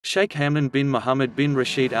Sheikh Hamdan bin Mohammed bin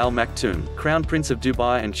Rashid Al Maktoum, Crown Prince of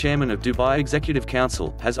Dubai and Chairman of Dubai Executive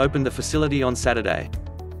Council, has opened the facility on Saturday.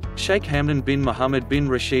 Sheikh Hamdan bin Mohammed bin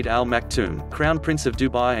Rashid Al Maktoum, Crown Prince of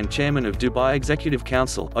Dubai and Chairman of Dubai Executive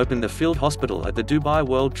Council, opened the field hospital at the Dubai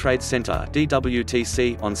World Trade Center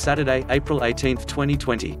 (DWTC) on Saturday, April 18,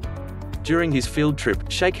 2020. During his field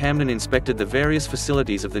trip, Sheikh Hamdan inspected the various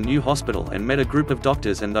facilities of the new hospital and met a group of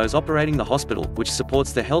doctors and those operating the hospital, which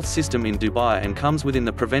supports the health system in Dubai and comes within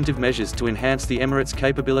the preventive measures to enhance the Emirate's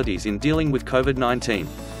capabilities in dealing with COVID-19.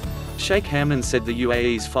 Sheikh Hamdan said the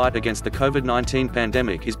UAE's fight against the COVID-19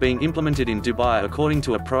 pandemic is being implemented in Dubai according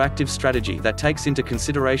to a proactive strategy that takes into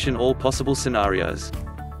consideration all possible scenarios.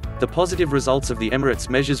 The positive results of the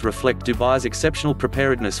Emirates' measures reflect Dubai's exceptional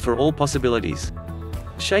preparedness for all possibilities.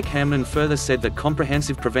 Sheikh Hamdan further said that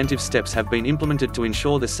comprehensive preventive steps have been implemented to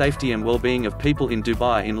ensure the safety and well-being of people in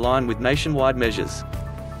Dubai in line with nationwide measures.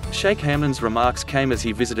 Sheikh Hamdan's remarks came as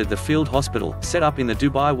he visited the field hospital, set up in the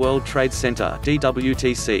Dubai World Trade Center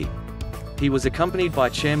 (DWTC). He was accompanied by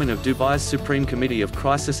Chairman of Dubai's Supreme Committee of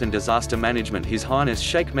Crisis and Disaster Management His Highness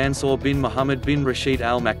Sheikh Mansour bin Mohammed bin Rashid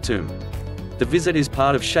Al Maktoum. The visit is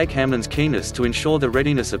part of Sheikh Hamdan's keenness to ensure the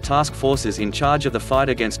readiness of task forces in charge of the fight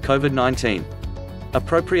against COVID-19.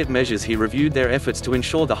 Appropriate measures. He reviewed their efforts to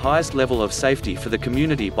ensure the highest level of safety for the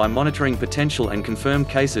community by monitoring potential and confirmed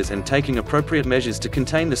cases and taking appropriate measures to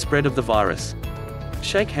contain the spread of the virus.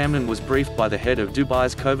 Sheikh Hamdan was briefed by the head of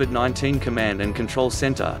Dubai's COVID-19 Command and Control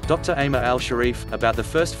Center, Dr. Amir Al-Sharif, about the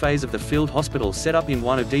first phase of the field hospital set up in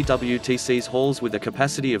one of DWTC's halls with a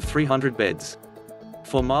capacity of 300 beds.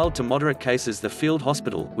 For mild to moderate cases, the field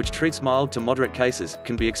hospital, which treats mild to moderate cases,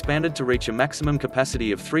 can be expanded to reach a maximum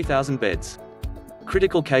capacity of 3,000 beds.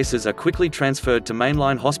 Critical cases are quickly transferred to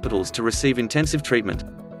mainline hospitals to receive intensive treatment.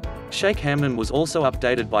 Sheikh Hamdan was also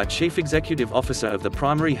updated by Chief Executive Officer of the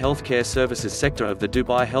Primary Health Care Services Sector of the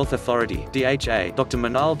Dubai Health Authority (DHA), Dr.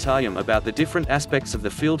 Manal Tayyum, about the different aspects of the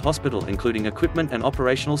field hospital including equipment and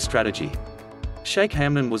operational strategy. Sheikh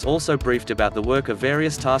Hamdan was also briefed about the work of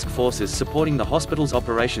various task forces supporting the hospital's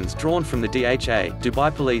operations drawn from the DHA,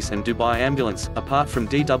 Dubai Police and Dubai Ambulance, apart from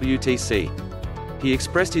DWTC. He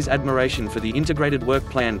expressed his admiration for the integrated work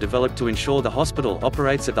plan developed to ensure the hospital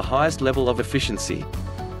operates at the highest level of efficiency.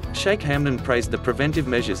 Sheikh Hamdan praised the preventive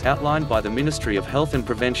measures outlined by the Ministry of Health and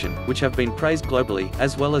Prevention, which have been praised globally,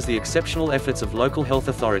 as well as the exceptional efforts of local health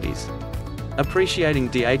authorities. Appreciating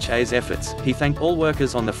DHA's efforts, he thanked all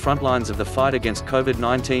workers on the front lines of the fight against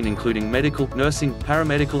COVID-19 including medical, nursing,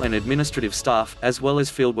 paramedical and administrative staff, as well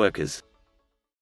as field workers.